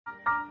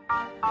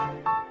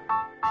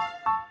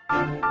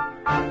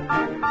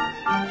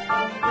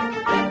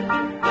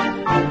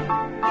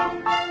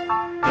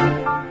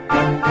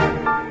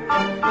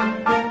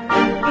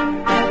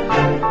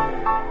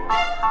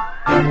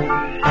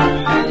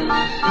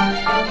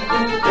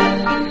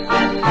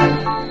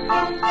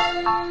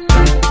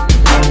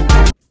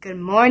Good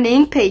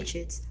morning,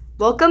 Patriots.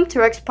 Welcome to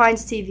Rex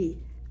Pines TV.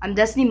 I'm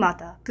Destiny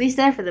Mata. Please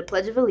stand for the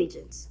Pledge of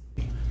Allegiance.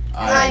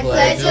 I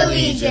pledge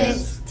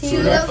allegiance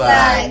to the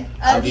flag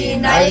of the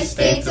United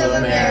States of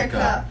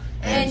America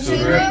and to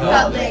the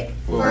republic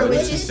for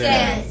which it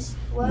stands,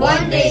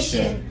 one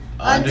nation,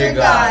 under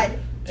God,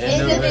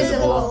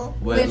 indivisible,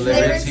 with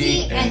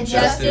liberty and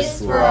justice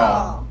for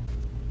all.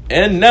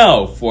 And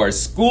now for our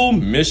school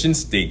mission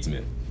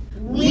statement.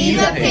 We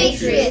the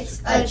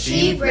Patriots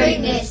achieve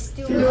greatness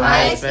through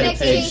high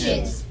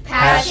expectations,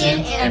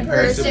 passion, and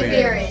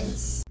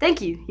perseverance. Thank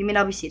you. You may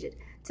now be seated.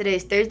 Today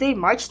is Thursday,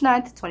 March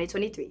 9th,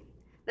 2023.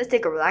 Let's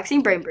take a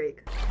relaxing brain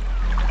break.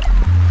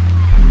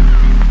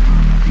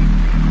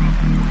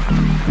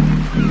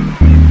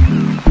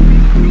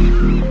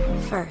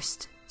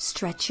 First,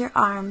 stretch your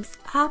arms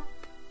up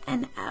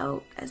and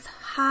out as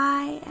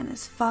high and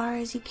as far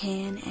as you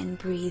can and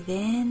breathe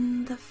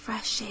in the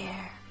fresh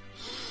air.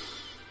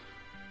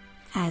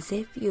 As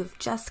if you've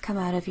just come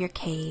out of your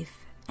cave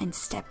and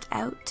stepped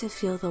out to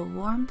feel the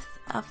warmth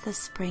of the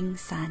spring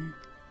sun.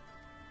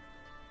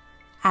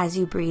 As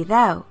you breathe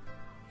out,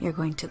 you're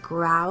going to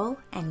growl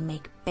and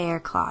make bear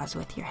claws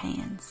with your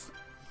hands.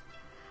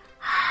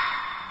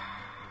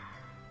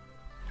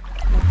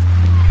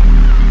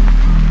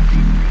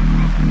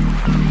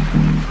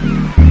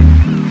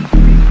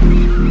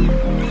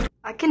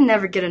 I can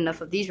never get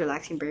enough of these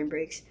relaxing brain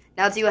breaks.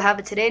 Now let's see what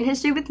happened today in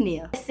history with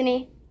Nia.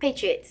 Destiny,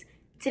 Patriots.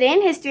 Today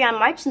in history on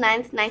March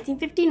 9th,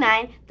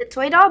 1959, the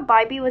toy doll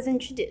Barbie was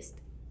introduced.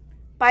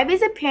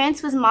 Barbie's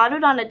appearance was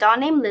modeled on a doll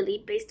named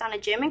Lily based on a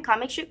German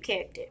comic strip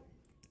character.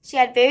 She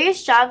had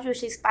various jobs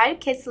which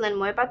inspired kids to learn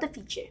more about the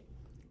future.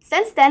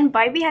 Since then,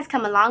 Barbie has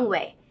come a long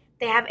way.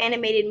 They have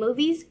animated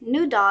movies,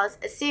 new dolls,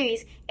 a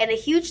series, and a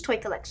huge toy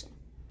collection.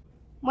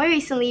 More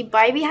recently,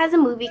 Barbie has a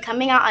movie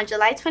coming out on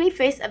July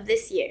 21st of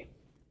this year.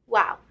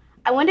 Wow,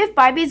 I wonder if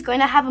Barbie is going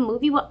to have a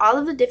movie with all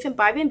of the different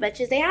Barbie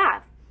inventions they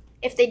have.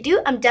 If they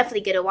do, I'm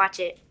definitely going to watch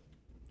it.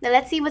 Now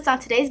let's see what's on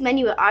today's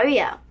menu with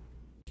Ariel.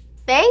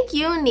 Thank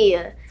you,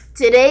 Nia.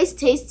 Today's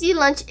tasty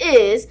lunch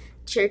is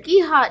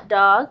turkey hot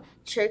dog,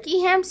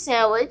 turkey ham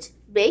sandwich,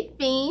 baked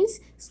beans,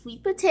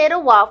 sweet potato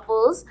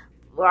waffles,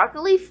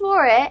 broccoli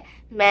florette,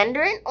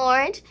 mandarin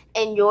orange,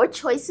 and your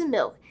choice of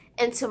milk.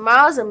 And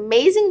tomorrow's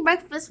amazing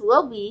breakfast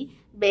will be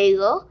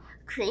bagel,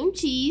 cream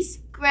cheese,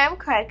 graham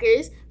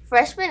crackers,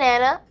 fresh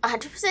banana,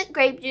 100%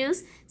 grape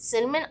juice,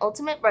 cinnamon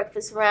ultimate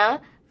breakfast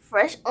round,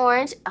 fresh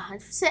orange,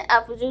 100%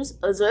 apple juice,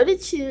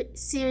 assorted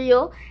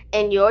cereal,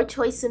 and your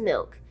choice of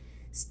milk.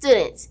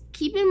 Students,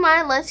 keep in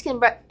mind lunch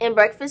and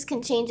breakfast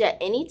can change at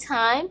any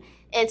time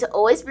and to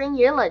always bring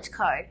your lunch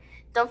card.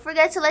 Don't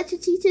forget to let your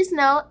teachers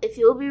know if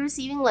you will be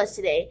receiving lunch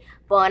today.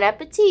 Bon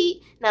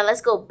appetit! Now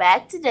let's go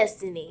back to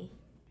Destiny.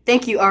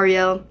 Thank you,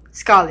 Ariel.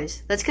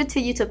 Scholars, let's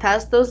continue to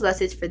pass those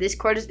lessons for this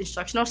quarter's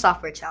instructional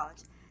software challenge.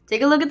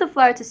 Take a look at the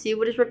flyer to see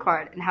what is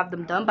required and have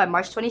them done by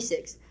March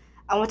 26th.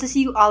 I want to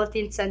see you all at the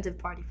incentive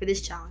party for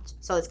this challenge,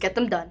 so let's get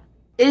them done.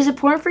 It is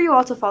important for you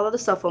all to follow the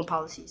cell phone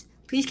policies.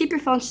 Please keep your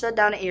phones shut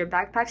down in your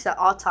backpacks at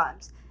all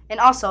times. And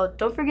also,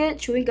 don't forget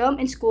chewing gum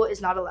in school is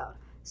not allowed,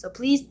 so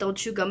please don't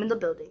chew gum in the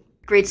building.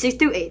 Grades 6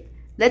 through 8.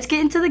 Let's get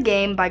into the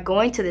game by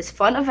going to this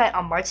fun event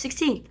on March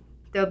 16th.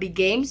 There will be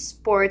games,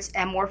 sports,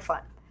 and more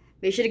fun.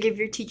 Make sure to give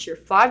your teacher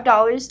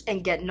 $5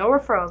 and get no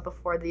referrals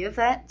before the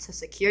event to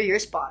secure your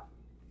spot.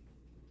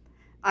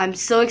 I'm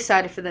so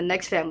excited for the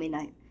next family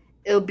night.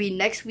 It will be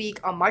next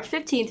week on March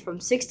 15th from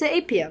 6 to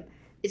 8 p.m.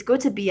 It's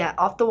going to be at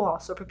Off the Wall,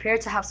 so prepare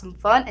to have some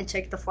fun and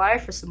check the flyer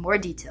for some more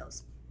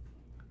details.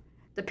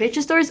 The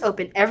picture store is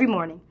open every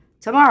morning.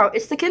 Tomorrow,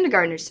 it's the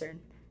kindergartner's turn.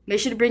 Make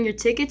sure to bring your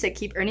tickets and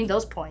keep earning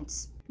those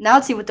points. Now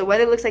let's see what the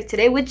weather looks like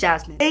today with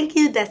Jasmine. Thank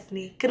you,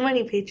 Destiny. Good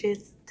morning,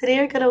 Patriots. Today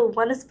we're going to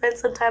want to spend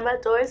some time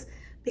outdoors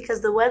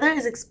because the weather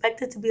is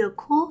expected to be a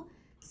cool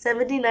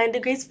 79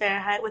 degrees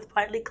Fahrenheit with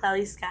partly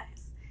cloudy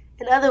skies.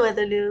 In other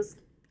weather news,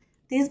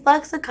 these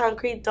blocks of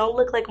concrete don't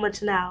look like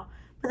much now,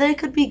 but they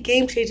could be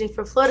game-changing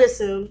for Florida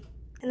soon.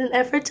 In an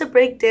effort to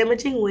break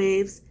damaging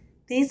waves,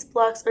 these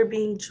blocks are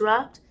being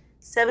dropped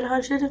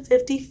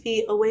 750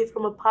 feet away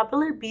from a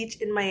popular beach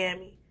in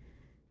Miami.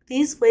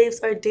 These waves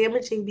are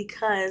damaging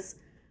because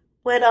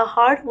when a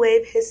hard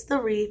wave hits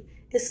the reef,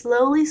 it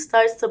slowly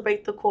starts to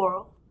break the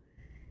coral.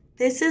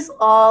 This is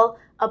all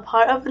a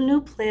part of a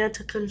new plan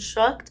to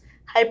construct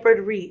hybrid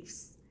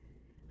reefs.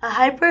 A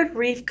hybrid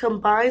reef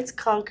combines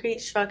concrete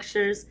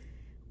structures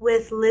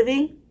with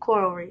living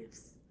coral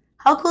reefs.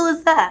 How cool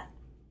is that?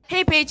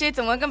 Hey Patriots,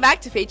 and welcome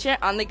back to Patriot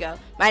on the Go.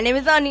 My name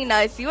is Ani. Now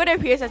let's see what our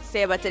peers have to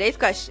say about today's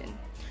question.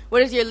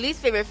 What is your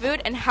least favorite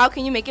food and how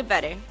can you make it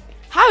better?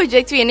 Hi, would you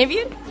like to be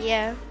interviewed?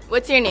 Yeah.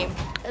 What's your name?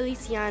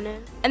 Elisiana.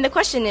 And the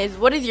question is,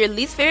 what is your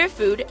least favorite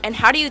food and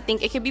how do you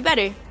think it could be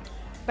better?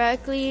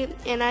 broccoli,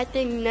 and I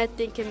think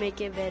nothing can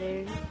make it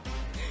better.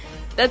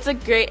 That's a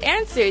great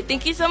answer.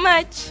 Thank you so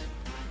much.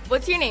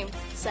 What's your name?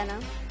 Senna.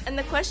 And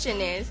the question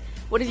is,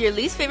 what is your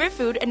least favorite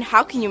food and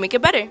how can you make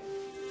it better?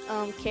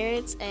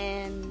 Carrots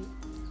and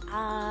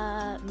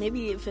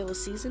maybe if it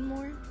was seasoned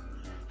more.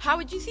 How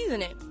would you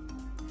season it?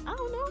 I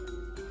don't know.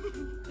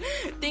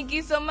 Thank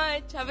you so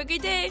much. Have a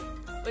great day.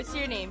 What's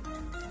your name?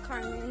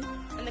 Carmen.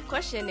 And the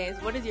question is,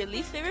 what is your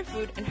least favorite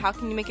food and how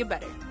can you make it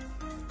better?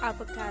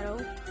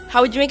 Avocado.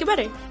 How would you make it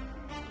better?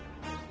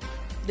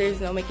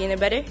 There's no making it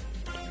better?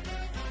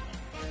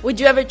 Would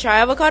you ever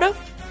try avocado?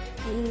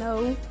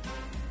 No.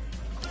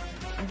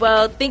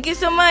 Well, thank you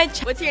so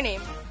much. What's your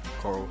name?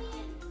 Carl.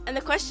 And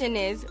the question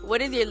is,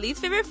 what is your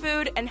least favorite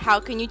food and how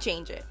can you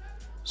change it?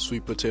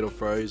 Sweet potato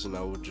fries, and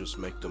I would just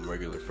make them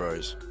regular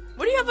fries.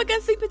 What do you have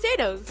against sweet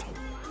potatoes?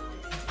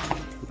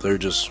 They're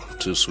just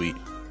too sweet.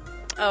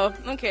 Oh,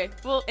 okay.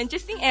 Well,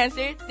 interesting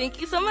answer. Thank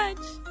you so much.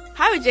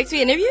 Hi, would you like to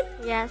be interviewed?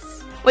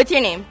 Yes. What's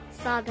your name?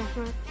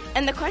 Sadhana.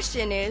 And the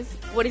question is,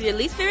 what is your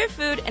least favorite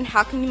food and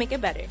how can you make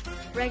it better?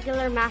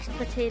 Regular mashed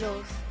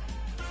potatoes.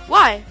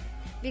 Why?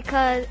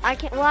 Because I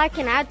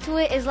can add to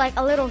it is like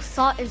a little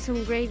salt and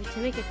some gravy to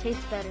make it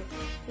taste better.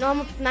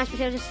 Normal mashed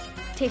potatoes just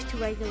taste too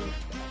regular.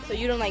 So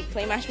you don't like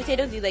plain mashed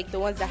potatoes? You like the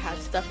ones that have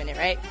stuff in it,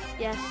 right?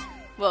 Yes.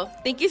 Well,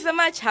 thank you so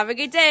much. Have a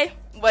good day.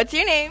 What's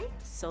your name?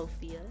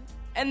 Sophia.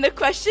 And the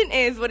question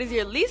is, what is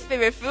your least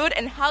favorite food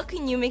and how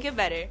can you make it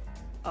better?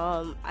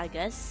 I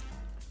guess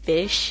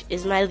fish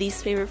is my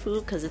least favorite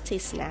food because it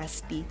tastes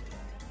nasty.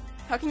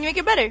 How can you make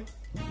it better?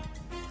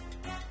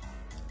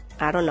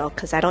 I don't know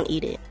because I don't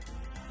eat it.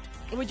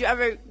 Would you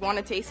ever want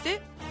to taste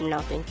it? No,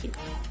 thank you.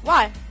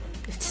 Why?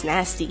 It's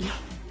nasty.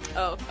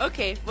 Oh,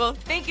 okay. Well,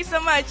 thank you so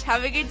much.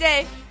 Have a good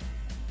day.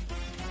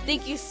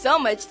 Thank you so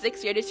much,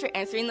 6th graders, for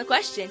answering the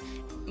question.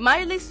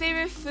 My least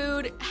favorite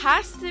food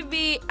has to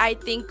be, I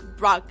think,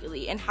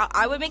 broccoli. And how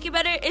I would make it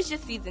better is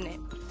just season it.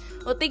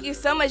 Well, thank you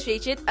so much,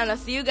 Patriots, and I'll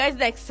see you guys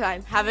next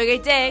time. Have a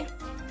great day.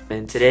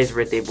 And today's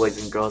birthday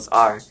boys and girls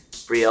are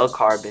Brielle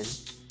Carbon,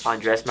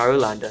 Andres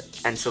Marulanda,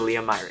 and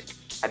Celia Myrick.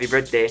 Happy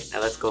birthday,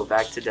 and let's go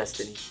back to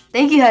Destiny.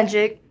 Thank you,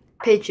 Hendrik.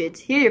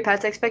 Patriots, here are your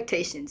past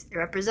expectations. It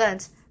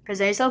represents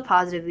present yourself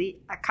positively,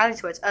 act kindly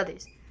towards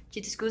others,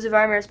 treat the school's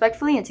environment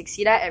respectfully, and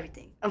succeed at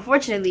everything.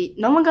 Unfortunately,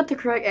 no one got the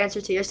correct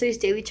answer to yesterday's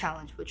daily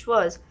challenge, which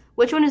was,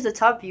 which one is the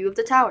top view of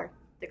the tower?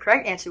 The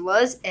correct answer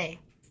was A.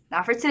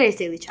 Now for today's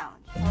daily challenge.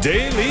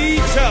 Daily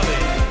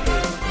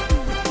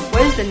Challenge.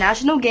 What is the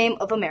national game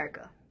of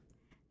America?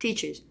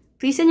 Teachers,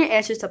 please send your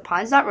answers to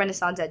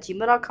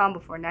pines.renaissance@gmail.com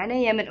before 9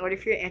 a.m. in order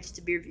for your answers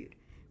to be reviewed.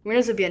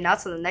 Winners will be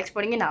announced on the next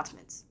morning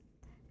announcements.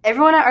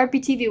 Everyone at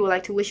RPTV would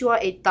like to wish you all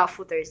a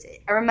thoughtful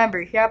Thursday. And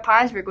remember, here at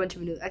Pines, we're going to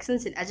renew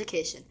excellence in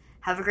education.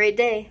 Have a great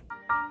day.